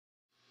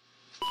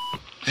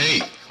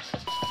Hey,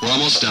 we're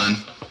almost done.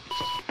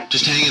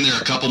 Just hang in there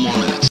a couple more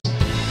minutes.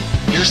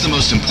 Here's the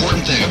most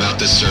important thing about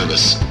this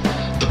service.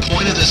 The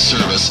point of this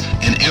service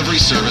and every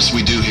service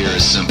we do here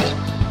is simple.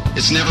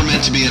 It's never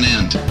meant to be an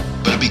end,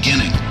 but a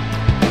beginning.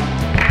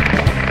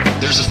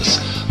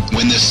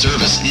 When this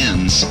service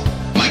ends,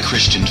 my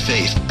Christian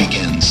faith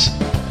begins.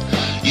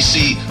 You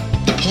see,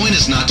 the point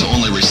is not to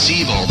only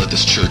receive all that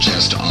this church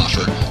has to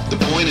offer.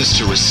 The point is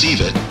to receive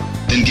it,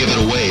 then give it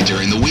away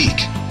during the week.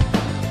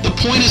 The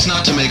point is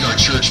not to make our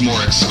church more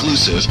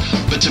exclusive,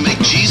 but to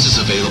make Jesus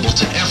available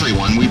to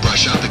everyone we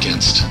brush up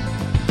against.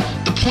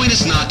 The point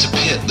is not to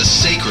pit the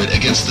sacred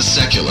against the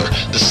secular,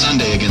 the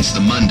Sunday against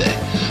the Monday.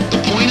 The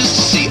point is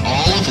to see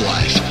all of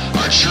life,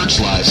 our church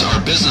lives,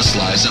 our business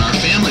lives, and our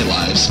family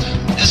lives,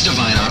 as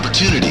divine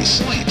opportunities.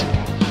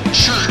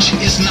 Church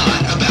is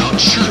not about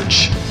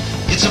church.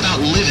 It's about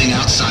living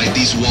outside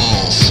these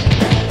walls.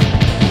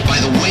 By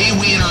the way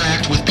we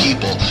interact with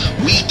people,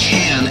 we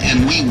can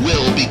and we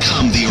will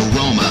become the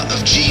aroma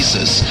of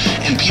Jesus.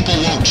 And people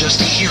won't just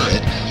hear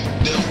it.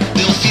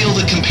 They'll feel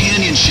the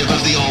companionship of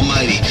the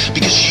Almighty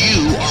because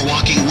you are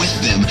walking with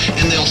them,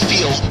 and they'll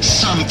feel,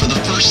 some for the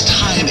first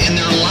time in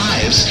their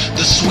lives,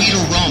 the sweet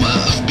aroma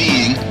of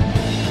being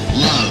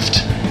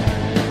loved.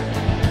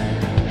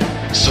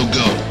 So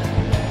go,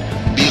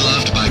 be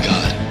loved by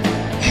God,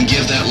 and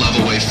give that love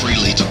away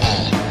freely to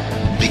all,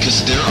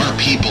 because there are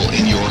people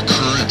in your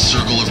current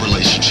circle of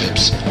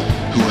relationships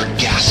who are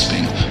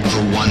gasping for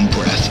one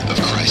breath of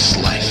Christ's love.